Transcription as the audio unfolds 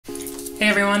Hey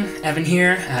everyone, Evan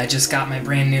here. I just got my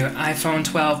brand new iPhone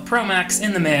 12 Pro Max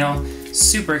in the mail.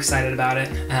 Super excited about it.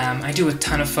 I do a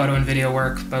ton of photo and video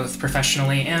work, both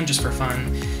professionally and just for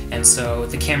fun, and so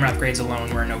the camera upgrades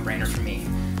alone were a no-brainer for me.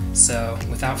 So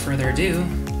without further ado,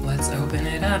 let's open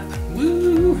it up.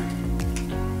 Woo!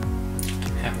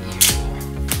 Have the usual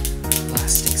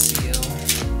plastic seal.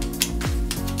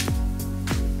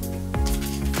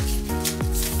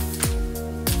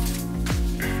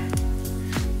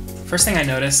 First thing I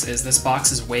notice is this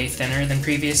box is way thinner than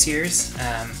previous years.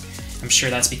 I'm sure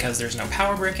that's because there's no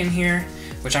power brick in here,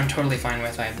 which I'm totally fine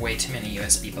with. I have way too many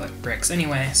USB bricks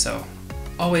anyway, so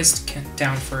always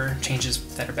down for changes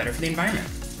that are better for the environment.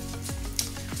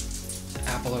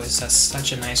 Apple always does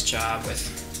such a nice job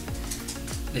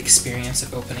with the experience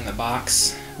of opening the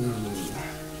box. Ooh,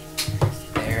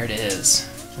 there it is,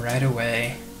 right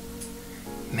away.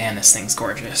 Man, this thing's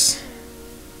gorgeous.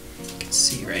 You can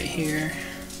see right here.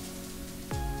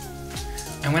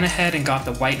 I went ahead and got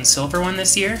the white and silver one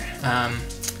this year.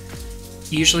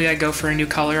 Usually I go for a new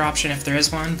color option if there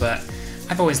is one, but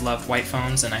I've always loved white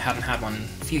phones and I haven't had one in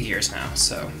a few years now,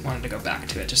 so wanted to go back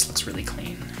to it. It just looks really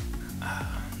clean.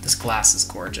 This glass is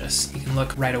gorgeous. You can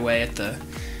look right away at the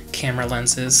camera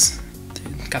lenses.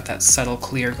 They've got that subtle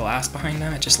clear glass behind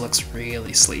them. It just looks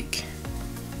really sleek.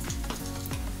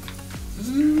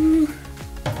 Ooh.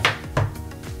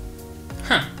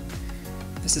 Huh.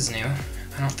 This is new.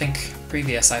 I don't think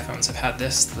previous iPhones have had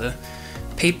this. The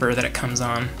paper that it comes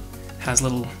on has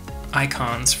little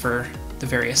icons for the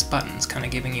various buttons, kind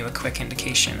of giving you a quick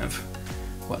indication of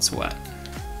what's what.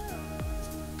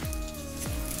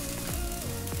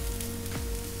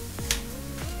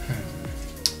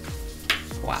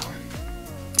 Wow.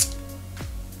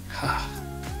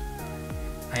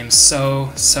 I am so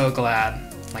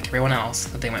glad, like everyone else,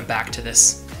 that they went back to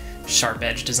this sharp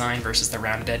edge design versus the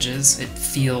rounded edges. It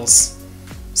feels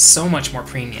so much more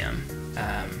premium,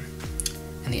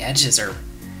 and the edges are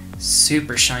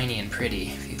super shiny and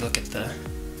pretty. If you look at the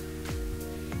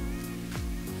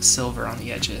silver on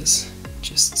the edges,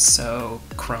 just so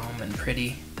chrome and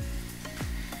pretty.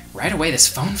 Right away, this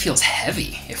phone feels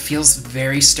heavy. It feels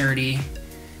very sturdy.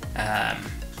 It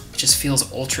just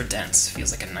feels ultra dense. It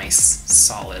feels like a nice,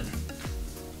 solid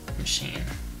machine.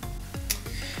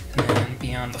 And then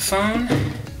beyond the phone,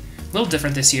 a little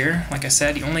different this year. Like I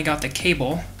said, you only got the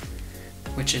cable,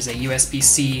 which is a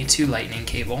USB-C to Lightning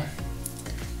cable,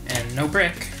 and no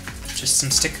brick, just some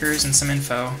stickers and some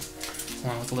info,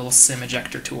 along with a little SIM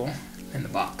ejector tool in the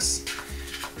box.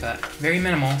 But very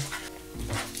minimal.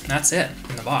 That's it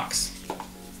in the box.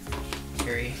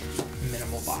 Very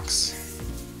minimal box.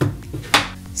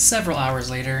 Several hours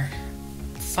later,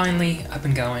 finally up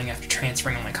and going after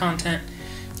transferring all my content.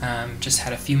 Just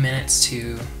had a few minutes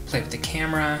to play with the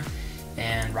camera,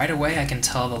 and right away I can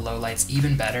tell the low light's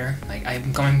even better. Like,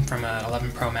 I'm going from a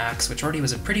 11 Pro Max, which already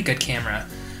was a pretty good camera,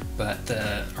 but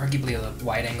arguably the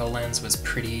wide-angle lens was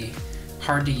pretty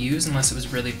hard to use unless it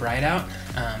was really bright out.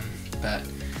 But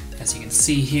as you can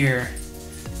see here,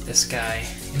 this guy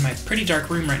in my pretty dark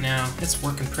room right now, it's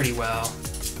working pretty well.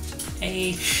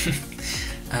 Hey.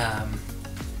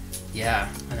 Yeah,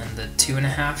 and then the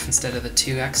 2.5 instead of the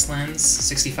 2x lens,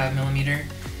 65mm,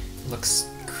 looks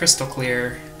crystal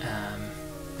clear,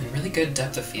 and really good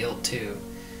depth of field too.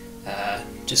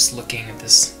 Just looking at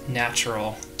this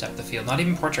natural depth of field, not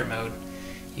even portrait mode,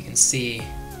 you can see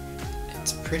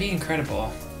it's pretty incredible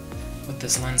what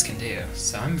this lens can do.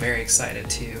 So I'm very excited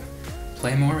to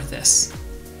play more with this.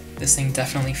 This thing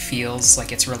definitely feels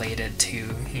like it's related to,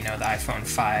 you know, the iPhone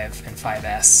 5 and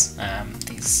 5S.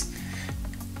 These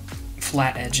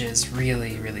flat edges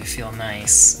really feel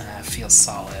nice, feels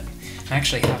solid. I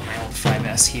actually have my old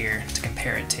 5S here to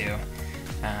compare it to,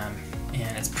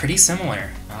 and it's pretty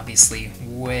similar. Obviously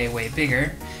way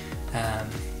bigger,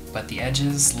 but the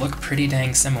edges look pretty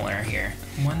dang similar here.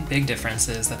 One big difference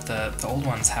is that the old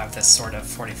ones have this sort of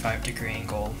 45-degree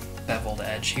angle beveled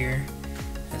edge here,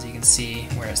 as you can see,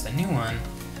 whereas the new one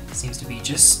seems to be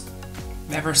just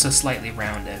ever so slightly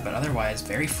rounded, but otherwise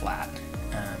very flat.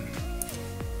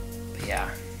 But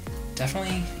yeah,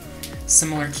 definitely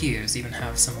similar cues, even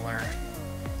have similar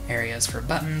areas for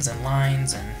buttons and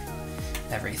lines and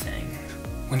everything.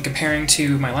 When comparing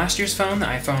to my last year's phone, the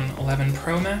iPhone 11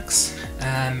 Pro Max,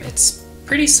 it's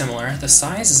pretty similar. The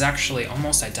size is actually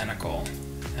almost identical,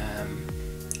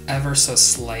 ever so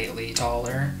slightly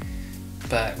taller,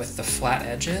 but with the flat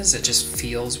edges, it just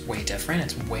feels way different.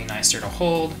 It's way nicer to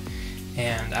hold,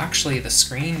 and actually the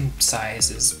screen size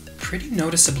is pretty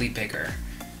noticeably bigger.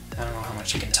 I don't know how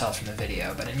much you can tell from the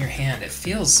video, but in your hand it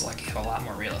feels like you have a lot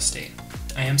more real estate.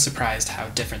 I am surprised how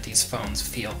different these phones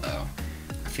feel though.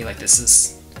 I feel like this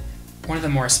is one of the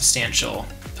more substantial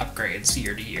upgrades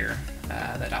year to year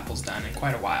that Apple's done in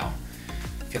quite a while.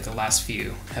 I feel the last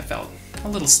few have felt a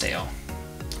little stale,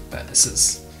 but this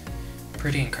is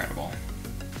pretty incredible.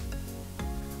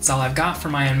 That's all I've got for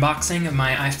my unboxing of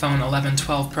my iPhone 11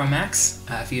 12 Pro Max.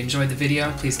 If you enjoyed the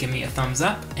video, please give me a thumbs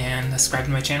up and subscribe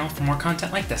to my channel for more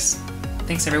content like this.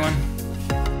 Thanks everyone!